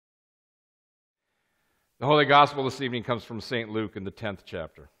The Holy Gospel this evening comes from St. Luke in the 10th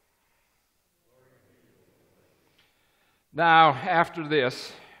chapter. Now, after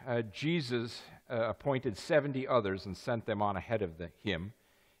this, Jesus appointed 70 others and sent them on ahead of him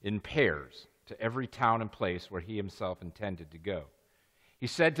in pairs to every town and place where he himself intended to go. He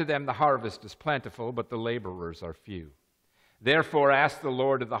said to them, "The harvest is plentiful, but the laborers are few. Therefore ask the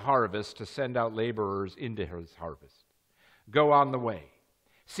Lord of the harvest to send out laborers into his harvest. Go on the way.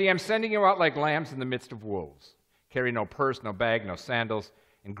 See, I'm sending you out like lambs in the midst of wolves. Carry no purse, no bag, no sandals,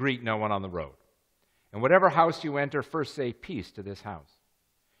 and greet no one on the road. And whatever house you enter, first say, 'Peace to this house.'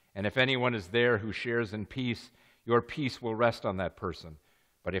 And if anyone is there who shares in peace, your peace will rest on that person.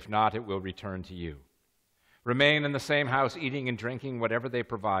 But if not, it will return to you. Remain in the same house, eating and drinking whatever they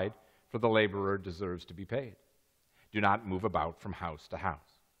provide, for the laborer deserves to be paid. Do not move about from house to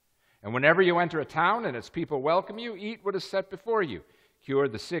house. And whenever you enter a town and its people welcome you, eat what is set before you. Cure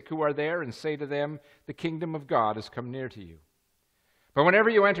the sick who are there, and say to them, 'The kingdom of God has come near to you.' But whenever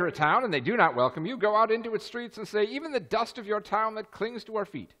you enter a town and they do not welcome you, go out into its streets and say, 'Even the dust of your town that clings to our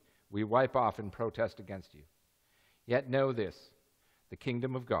feet, we wipe off in protest against you.' Yet know this, the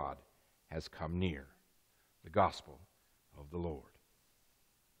kingdom of God has come near." The gospel of the Lord.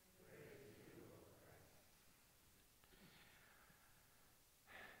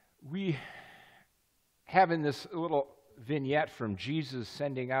 We have in this little vignette from Jesus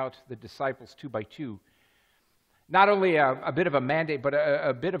sending out the disciples 2 by 2, not only a bit of a mandate, but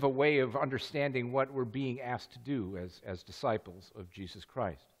a bit of a way of understanding what we're being asked to do as disciples of Jesus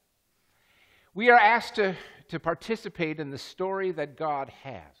Christ. We are asked to participate in the story that God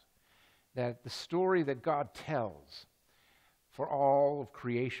has, that the story that God tells for all of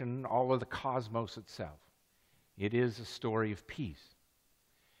creation, all of the cosmos itself. It is a story of peace.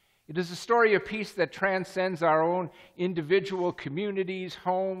 It is a story of peace that transcends our own individual communities,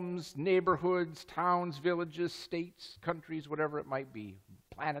 homes, neighborhoods, towns, villages, states, countries, whatever it might be,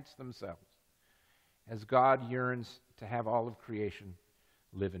 planets themselves, as God yearns to have all of creation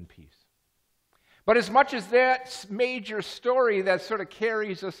live in peace. But as much as that major story that sort of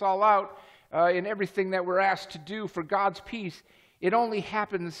carries us all out in everything that we're asked to do for God's peace, it only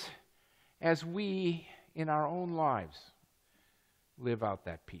happens as we, in our own lives, live out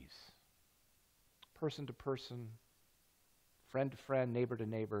that peace. Person to person, friend to friend, neighbor to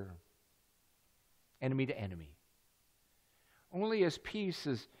neighbor, enemy to enemy. Only as peace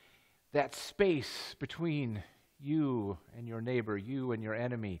is that space between you and your neighbor, you and your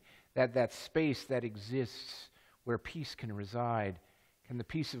enemy, that space that exists where peace can reside, can the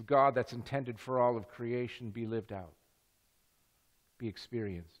peace of God that's intended for all of creation be lived out, be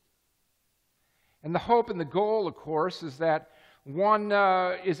experienced. And the hope and the goal, of course, is that one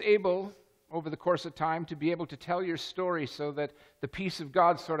is able, over the course of time, to be able to tell your story so that the peace of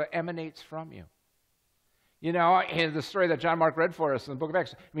God sort of emanates from you. You know, the story that John Mark read for us in the book of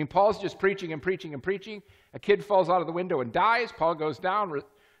Acts. I mean, Paul's just preaching and preaching and preaching. A kid falls out of the window and dies. Paul goes down,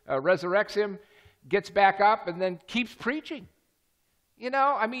 resurrects him, gets back up, and then keeps preaching. You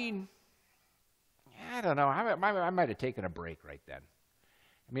know, I mean, I don't know. I might have taken a break right then.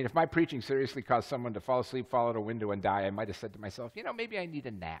 I mean, if my preaching seriously caused someone to fall asleep, fall out a window, and die, I might have said to myself, maybe I need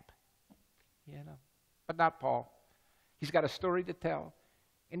a nap. But not Paul. He's got a story to tell,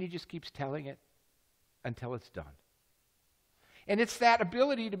 and he just keeps telling it until it's done. And it's that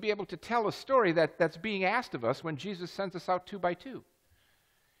ability to be able to tell a story that's being asked of us when Jesus sends us out 2 by 2.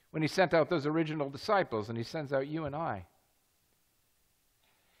 When he sent out those original disciples, and he sends out you and I.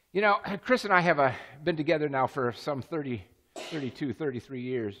 You know, Chris and I have been together now for some 32, 33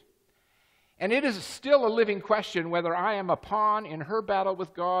 years. And it is still a living question whether I am a pawn in her battle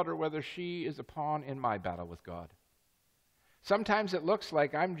with God or whether she is a pawn in my battle with God. Sometimes it looks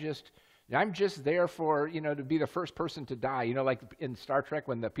like I'm just there for, to be the first person to die. Like in Star Trek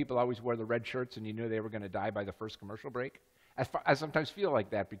when the people always wore the red shirts and you knew they were going to die by the first commercial break. I sometimes feel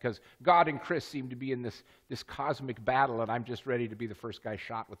like that because God and Chris seem to be in this cosmic battle and I'm just ready to be the first guy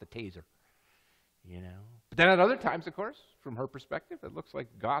shot with a taser. But then at other times, of course, from her perspective, it looks like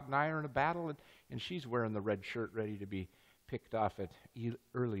God and I are in a battle and she's wearing the red shirt ready to be picked off at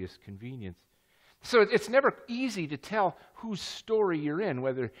earliest convenience. So it's never easy to tell whose story you're in,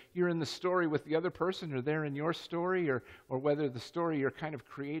 whether you're in the story with the other person or they're in your story or whether the story you're kind of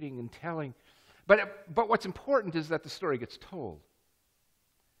creating and telling. But what's important is that the story gets told.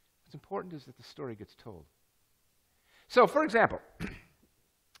 What's important is that the story gets told. So, for example,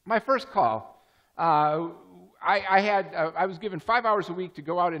 my first call, I was given 5 hours a week to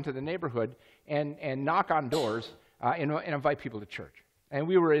go out into the neighborhood and knock on doors and invite people to church. And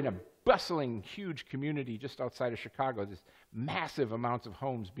we were in a bustling, huge community just outside of Chicago. This massive amounts of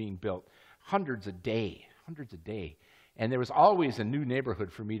homes being built, hundreds a day hundreds a day. And there was always a new neighborhood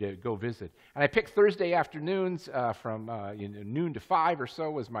for me to go visit. And I picked Thursday afternoons from noon to 5 or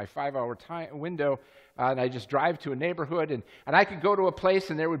so was my 5-hour time window. And I just drive to a neighborhood, and I could go to a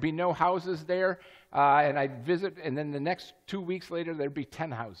place, and there would be no houses there. And I'd visit, and then the next 2 weeks later, there'd be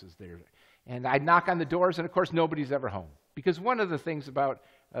 10 houses there. And I'd knock on the doors, and of course, nobody's ever home. Because one of the things about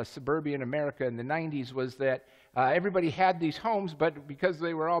suburban America in the 90s was that everybody had these homes, but because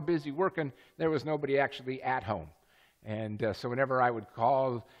they were all busy working, there was nobody actually at home. And so whenever I would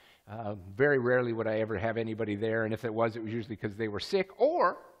call, very rarely would I ever have anybody there. And if it was usually because they were sick,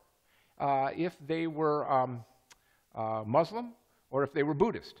 or if they were Muslim, or if they were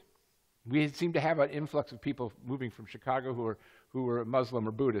Buddhist. We seemed to have an influx of people moving from Chicago who were Muslim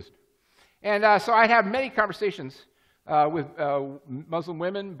or Buddhist. And so I'd have many conversations with Muslim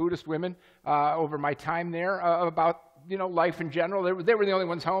women, Buddhist women, over my time there about life in general. They were the only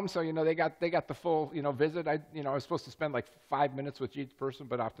ones home, so they got the full visit. I was supposed to spend like 5 minutes with each person,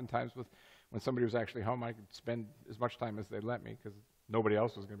 but oftentimes when somebody was actually home, I could spend as much time as they'd let me because nobody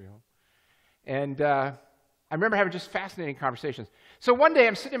else was going to be home. And I remember having just fascinating conversations. So one day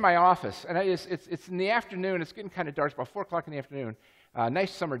I'm sitting in my office, and it's in the afternoon. It's getting kind of dark. It's about 4 o'clock in the afternoon.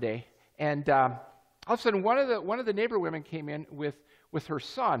 Nice summer day, and all of a sudden one of the neighbor women came in with her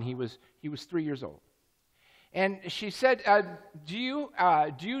son. He was 3 years old. And she said, do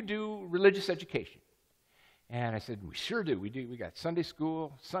you do religious education? And I said, we sure do. We do. We got Sunday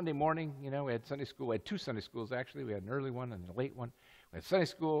school, Sunday morning. We had Sunday school. We had 2 Sunday schools, actually. We had an early one and a late one. We had Sunday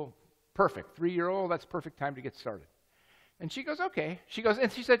school, perfect. 3-year-old, that's perfect time to get started. And she goes, okay. And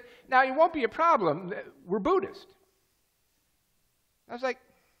she said, now, it won't be a problem. We're Buddhist. I was like,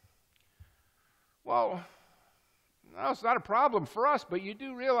 well, no, it's not a problem for us, but you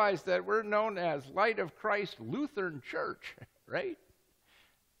do realize that we're known as Light of Christ Lutheran Church, right?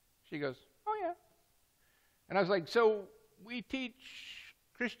 She goes, oh, yeah. And I was like, so we teach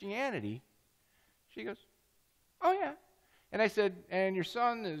Christianity? She goes, oh, yeah. And I said, and your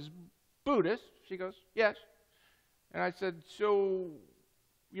son is Buddhist? She goes, yes. And I said, so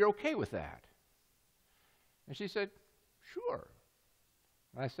you're okay with that? And she said, sure.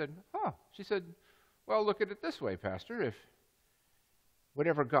 And I said, huh. She said, well, look at it this way, Pastor. If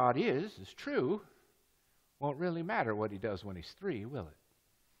whatever God is true, won't really matter what he does when he's 3, will it?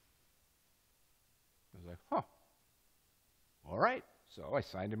 I was like, huh. All right. So I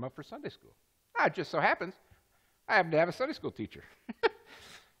signed him up for Sunday school. It just so happens I happen to have a Sunday school teacher.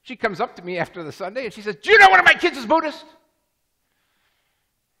 She comes up to me after the Sunday and she says, do you know one of my kids is Buddhist?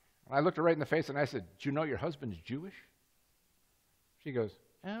 And I looked her right in the face and I said, do you know your husband's Jewish? She goes,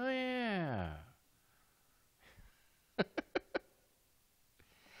 oh, yeah.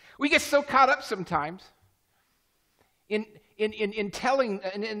 We get so caught up sometimes in telling,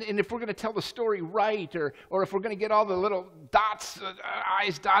 and if we're going to tell the story right, or if we're going to get all the little dots,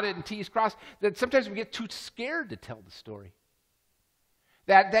 I's dotted and T's crossed, that sometimes we get too scared to tell the story.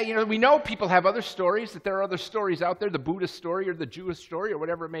 That we know people have other stories, that there are other stories out there, the Buddhist story or the Jewish story or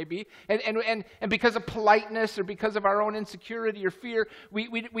whatever it may be, and because of politeness or because of our own insecurity or fear,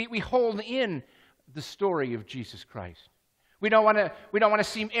 we hold in the story of Jesus Christ. We don't want to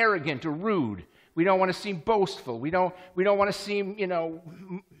seem arrogant or rude. We don't want to seem boastful. We don't want to seem,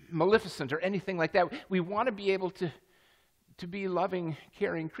 maleficent or anything like that. We want to be able to be loving,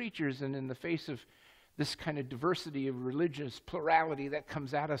 caring creatures, and in the face of this kind of diversity of religious plurality that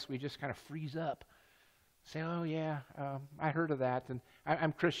comes at us, we just kind of freeze up. Say, oh yeah, I heard of that, and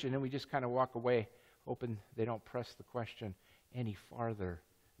I'm Christian, and we just kind of walk away, hoping they don't press the question any farther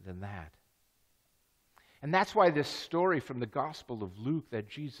than that. And that's why this story from the Gospel of Luke that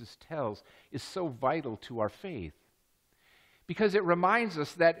Jesus tells is so vital to our faith. Because it reminds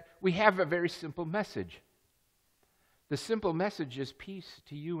us that we have a very simple message. The simple message is peace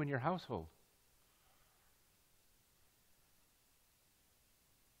to you and your household.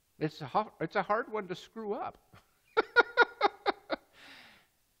 It's a hard one to screw up.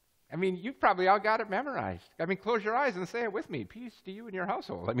 I mean, you've probably all got it memorized. I mean, close your eyes and say it with me. Peace to you and your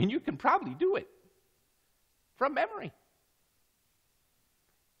household. I mean, you can probably do it from memory.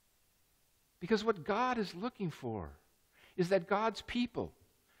 Because what God is looking for is that God's people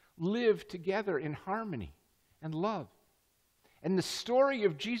live together in harmony and love. And the story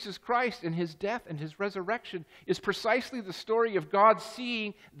of Jesus Christ and his death and his resurrection is precisely the story of God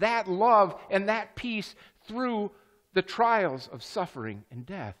seeing that love and that peace through the trials of suffering and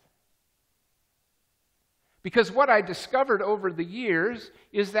death. Because what I discovered over the years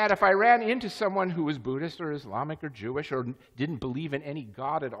is that if I ran into someone who was Buddhist or Islamic or Jewish or didn't believe in any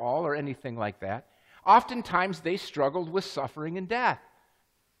God at all or anything like that, oftentimes they struggled with suffering and death.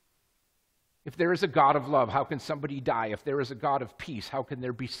 If there is a God of love, how can somebody die? If there is a God of peace, how can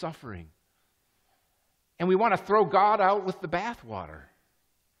there be suffering? And we want to throw God out with the bathwater.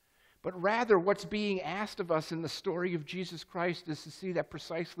 But rather, what's being asked of us in the story of Jesus Christ is to see that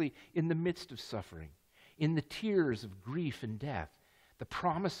precisely in the midst of suffering, in the tears of grief and death, the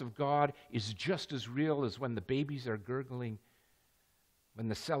promise of God is just as real as when the babies are gurgling, when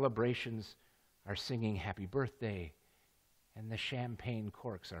the celebrations are singing happy birthday, and the champagne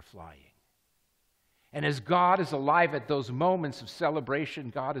corks are flying. And as God is alive at those moments of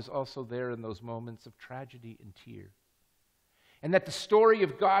celebration, God is also there in those moments of tragedy and tear. And that the story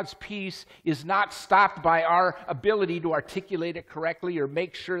of God's peace is not stopped by our ability to articulate it correctly or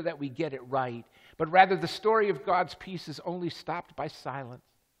make sure that we get it right, but rather the story of God's peace is only stopped by silence,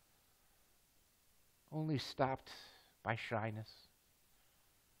 only stopped by shyness,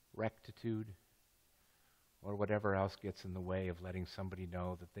 rectitude, or whatever else gets in the way of letting somebody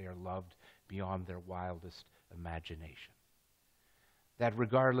know that they are loved beyond their wildest imagination. That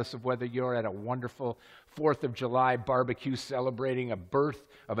regardless of whether you're at a wonderful 4th of July barbecue celebrating a birth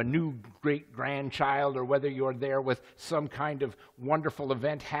of a new great-grandchild, or whether you're there with some kind of wonderful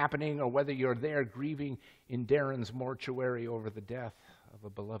event happening, or whether you're there grieving in Darren's mortuary over the death of a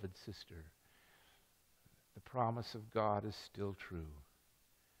beloved sister, the promise of God is still true.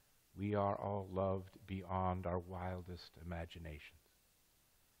 We are all loved beyond our wildest imaginations.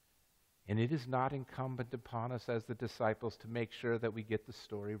 And it is not incumbent upon us as the disciples to make sure that we get the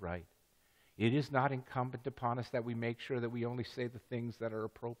story right. It is not incumbent upon us that we make sure that we only say the things that are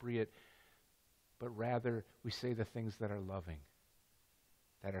appropriate, but rather we say the things that are loving,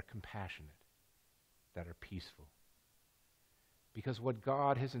 that are compassionate, that are peaceful. Because what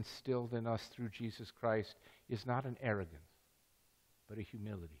God has instilled in us through Jesus Christ is not an arrogance, but a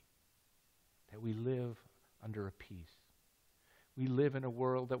humility, that we live under a peace. We live in a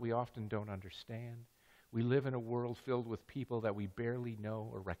world that we often don't understand. We live in a world filled with people that we barely know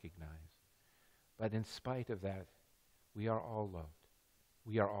or recognize. But in spite of that, we are all loved.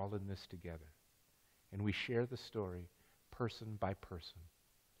 We are all in this together. And we share the story person by person.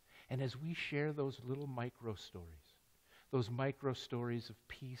 And as we share those little micro stories of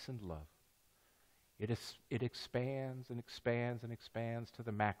peace and love, it expands and expands and expands to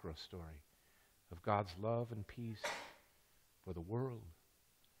the macro story of God's love and peace for the world,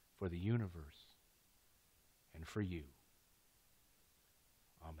 for the universe, and for you.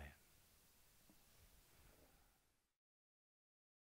 Amen.